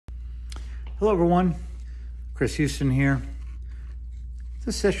Hello everyone, Chris Houston here.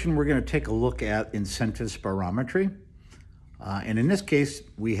 This session we're going to take a look at incentive spirometry. And in this case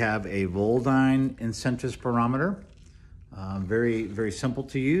we have a Voldine incentive spirometer. Very simple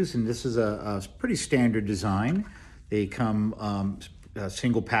to use, and this is a pretty standard design. They come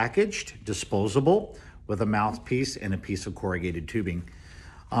single packaged, disposable, with a mouthpiece and a piece of corrugated tubing.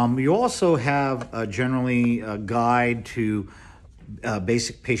 You also have generally a guide to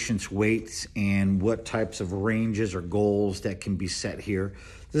basic patient's weights and what types of ranges or goals that can be set here.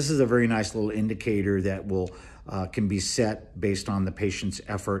 This is a very nice little indicator that can be set based on the patient's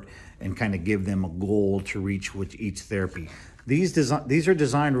effort and kind of give them a goal to reach with each therapy. These are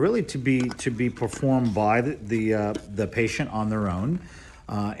designed really to be performed by the patient on their own.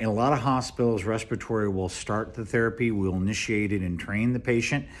 In a lot of hospitals, respiratory will start the therapy, we'll initiate it and train the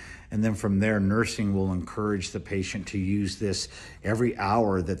patient, and then from there, nursing will encourage the patient to use this every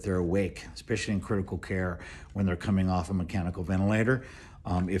hour that they're awake, especially in critical care when they're coming off a mechanical ventilator.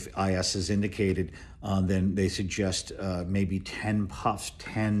 If IS is indicated, then they suggest maybe 10 puffs,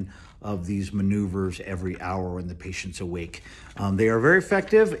 10 of these maneuvers every hour when the patient's awake. They are very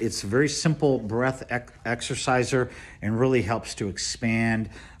effective. It's a very simple breath exerciser and really helps to expand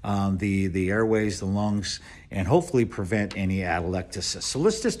the airways, the lungs, and hopefully prevent any atelectasis. So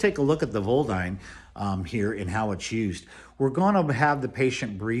let's just take a look at the Voldine here and how it's used. We're going to have the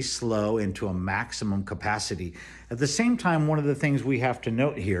patient breathe slow into a maximum capacity. At the same time, one of the things we have to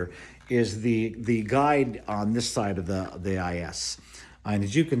note here is the guide on this side of the IS. And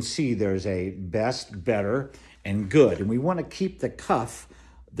as you can see, there's a best, better, and good. And we want to keep the cup,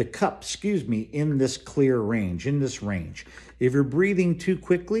 in this clear range, in this range. If you're breathing too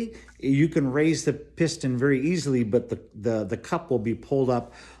quickly, you can raise the piston very easily, but the cup will be pulled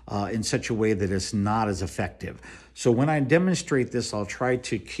up in such a way that it's not as effective. So when I demonstrate this, I'll try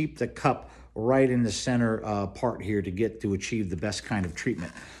to keep the cup right in the center part here to achieve the best kind of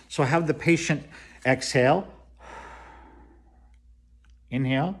treatment. So I have the patient exhale,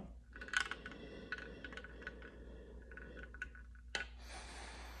 inhale,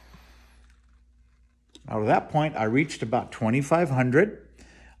 out of that point, I reached about 2,500.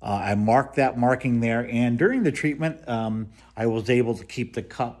 I marked that marking there, and during the treatment, I was able to keep the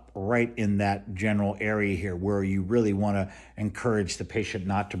cup right in that general area here where you really want to encourage the patient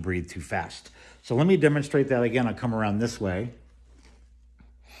not to breathe too fast. So let me demonstrate that again. I'll come around this way.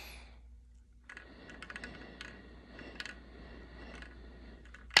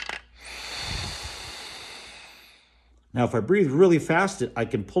 Now, if I breathe really fast, I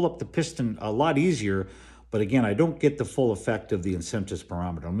can pull up the piston a lot easier, but again, I don't get the full effect of the incentive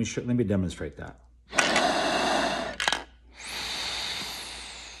spirometer. Let me demonstrate that.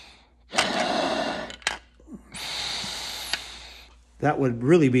 That would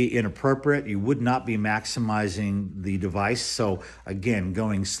really be inappropriate. You would not be maximizing the device. So again,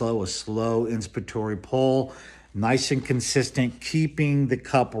 going slow, a slow inspiratory pull, nice and consistent, keeping the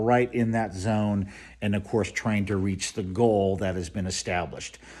cup right in that zone, and of course trying to reach the goal that has been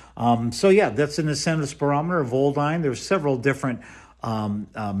established. So yeah, that's an incentive spirometer, Voldine. There's several different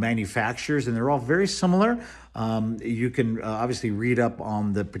manufacturers, and they're all very similar. You can obviously read up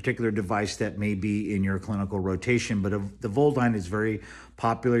on the particular device that may be in your clinical rotation, but the Voldine is very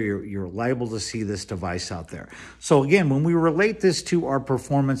popular. You're liable to see this device out there. So again, when we relate this to our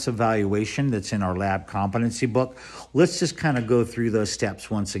performance evaluation that's in our lab competency book, let's just kind of go through those steps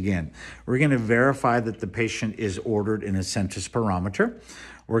once again. We're going to verify that the patient is ordered an incentive spirometer.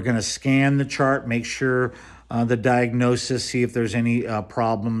 We're going to scan the chart, make sure the diagnosis, see if there's any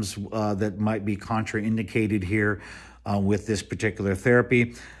problems that might be contraindicated here with this particular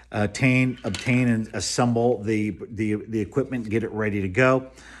therapy. Obtain and assemble the equipment, get it ready to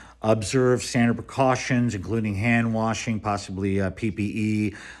go. Observe standard precautions, including hand washing, possibly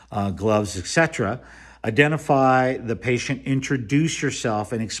PPE, gloves, etc. Identify the patient, introduce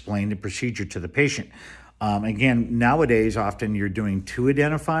yourself, and explain the procedure to the patient. Again, nowadays, often you're doing two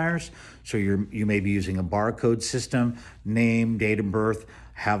identifiers. So you may be using a barcode system, name, date of birth,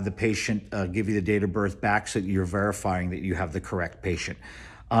 have the patient give you the date of birth back so that you're verifying that you have the correct patient.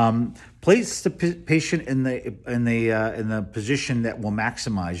 Place the patient in the position that will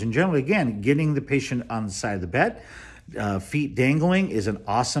maximize. And generally, again, getting the patient on the side of the bed, feet dangling is an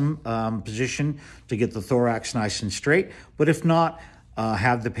awesome position to get the thorax nice and straight. But if not,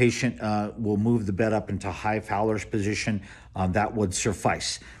 have the patient, will move the bed up into high Fowler's position. That would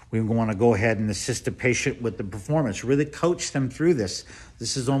suffice. We want to go ahead and assist the patient with the performance, really coach them through this.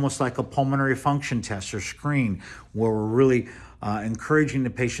 This is almost like a pulmonary function test or screen where we're really encouraging the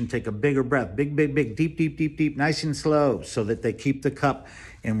patient to take a bigger breath, big, deep, deep, deep, deep, nice and slow, so that they keep the cup.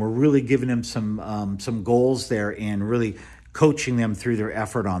 And we're really giving them some goals there and really coaching them through their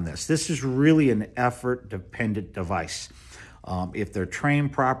effort on this. This is really an effort-dependent device. If they're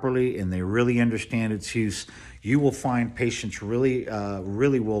trained properly and they really understand its use, you will find patients really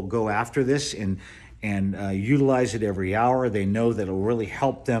will go after this and utilize it every hour. They know that it'll really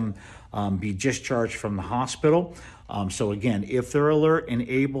help them be discharged from the hospital. So again, if they're alert and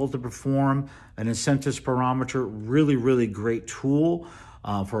able to perform an incentive spirometer, really great tool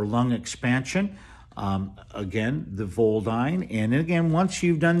for lung expansion. Again, the Voldine. And again, once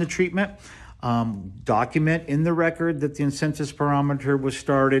you've done the treatment, document in the record that the incentive spirometer was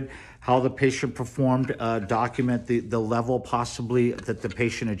started, how the patient performed, document the level possibly that the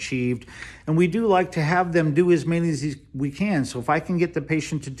patient achieved. And we do like to have them do as many as we can. So if I can get the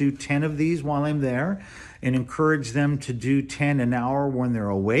patient to do 10 of these while I'm there and encourage them to do 10 an hour when they're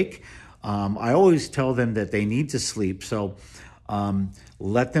awake, I always tell them that they need to sleep. So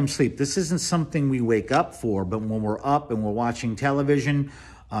let them sleep. This isn't something we wake up for, but when we're up and we're watching television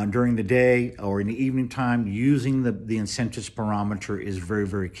during the day or in the evening time, using the incentive spirometer is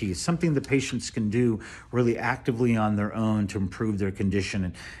very key. It's something the patients can do really actively on their own to improve their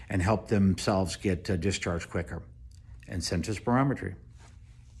condition and help themselves get discharged quicker. Incentive spirometry.